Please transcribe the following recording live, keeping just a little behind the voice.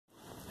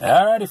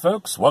Alrighty,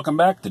 folks, welcome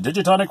back to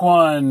Digitonic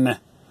One.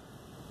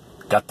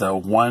 Got the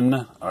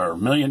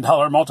 $1 million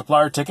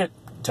multiplier ticket,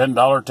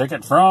 $10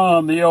 ticket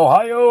from the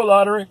Ohio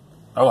Lottery.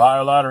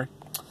 Alright,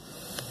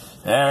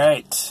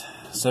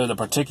 so the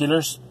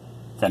particulars.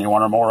 If any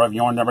one or more of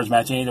your numbers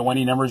match any of the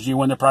winning numbers, you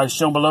win the prize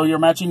shown below your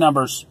matching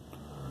numbers.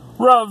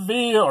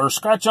 Reveal or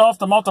scratch off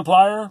the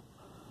multiplier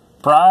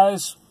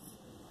prize.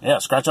 Yeah,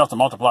 scratch off the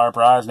multiplier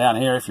prize down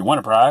here if you win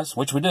a prize,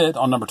 which we did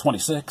on number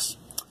 26.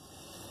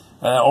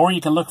 Or you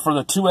can look for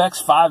the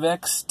 2x,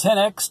 5x,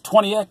 10x,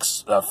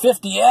 20x,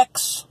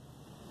 50x,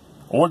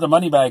 or the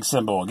money bag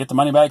symbol. Get the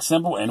money bag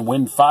symbol and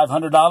win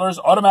 $500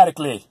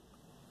 automatically.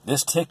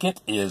 This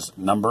ticket is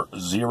number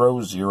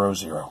 000.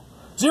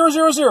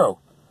 000.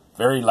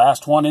 Very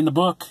last one in the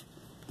book.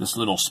 This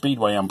little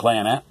speedway I'm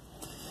playing at.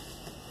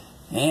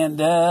 And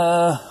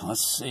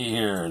let's see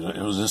here.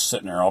 It was just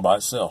sitting there all by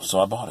itself,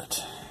 so I bought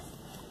it.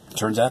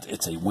 Turns out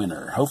it's a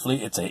winner.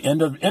 Hopefully it's a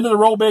end of the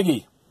roll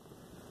biggie.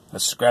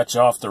 Let's scratch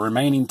off the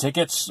remaining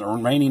tickets, the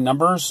remaining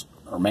numbers,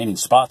 remaining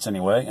spots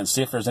anyway, and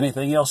see if there's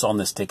anything else on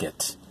this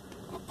ticket.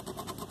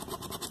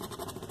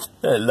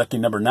 Lucky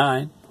number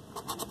 9.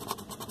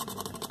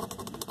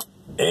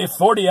 A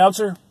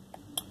 40-ouncer.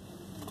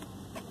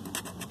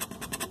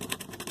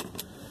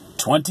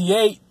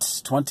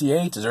 28.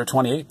 28. Is there a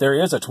 28? There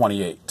is a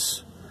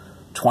 28.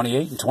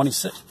 28 and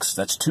 26.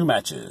 That's 2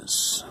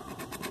 matches.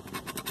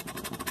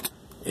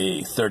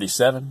 A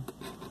 37.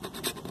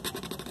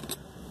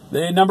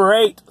 The number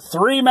 8,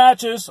 3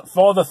 matches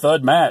for the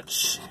third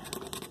match.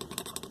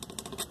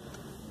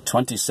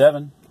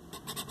 27.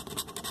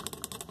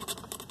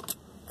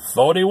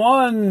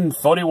 41,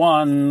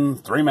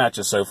 3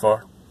 matches so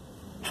far.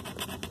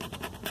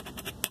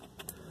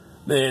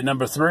 The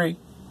number 3,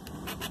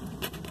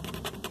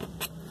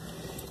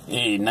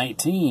 a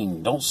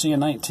 19. Don't see a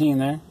 19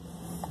 there.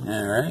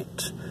 All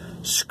right,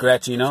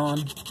 scratching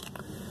on.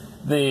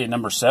 The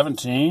number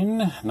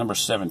 17, no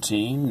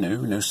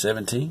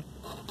 17.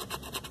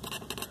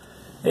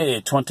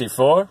 A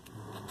 24.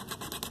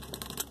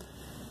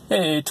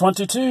 A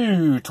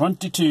 22.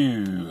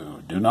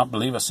 Do not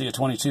believe I see a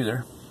 22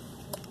 there.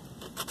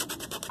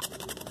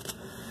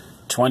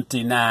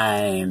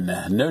 29.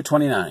 No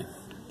 29.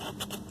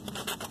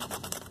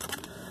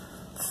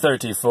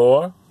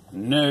 34.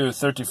 No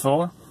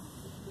 34.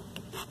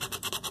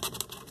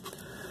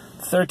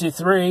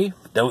 33.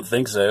 Don't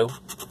think so.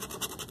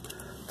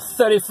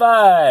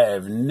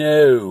 35.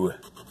 No.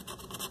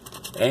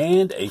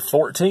 And a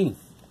 14.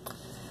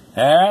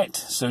 Alright,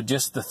 so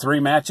just the 3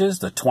 matches,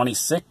 the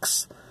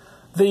 26,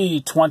 the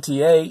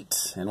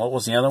 28, and what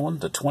was the other one?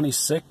 The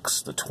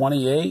 26, the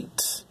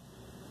 28,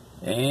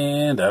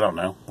 and I don't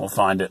know. We'll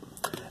find it.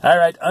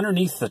 Alright,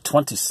 underneath the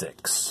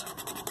 26.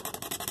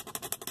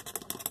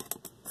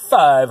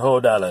 $5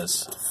 whole.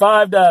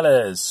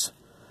 $5.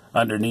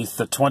 Underneath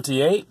the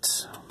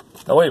 28.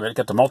 Oh, wait a minute,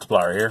 got the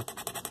multiplier here.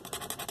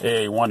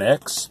 A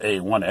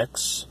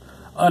 1x.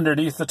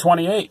 Underneath the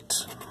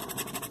 28.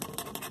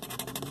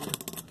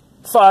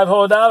 $5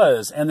 whole.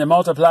 And the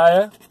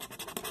multiplier,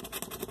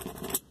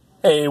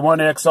 a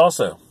 1x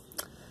also.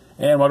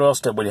 And what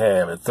else did we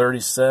have? At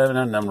 37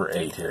 and number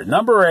 8 here.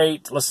 Number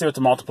 8, let's see what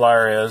the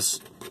multiplier is.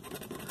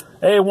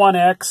 A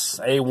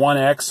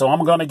 1x. So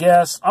I'm going to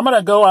guess, I'm going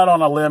to go out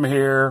on a limb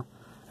here,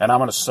 and I'm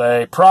going to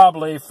say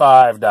probably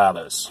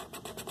 $5.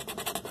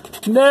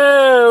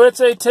 No, it's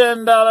a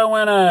 $10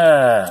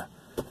 winner.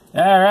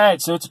 All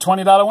right, so it's a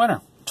 $20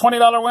 winner.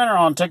 $20 winner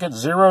on ticket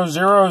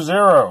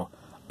 000.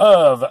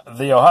 Of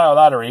the Ohio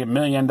Lottery $1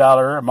 million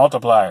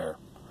multiplier.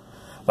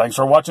 Thanks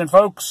for watching,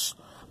 folks.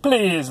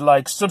 Please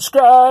like,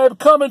 subscribe,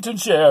 comment, and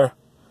share.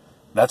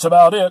 That's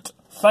about it.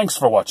 Thanks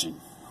for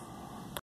watching.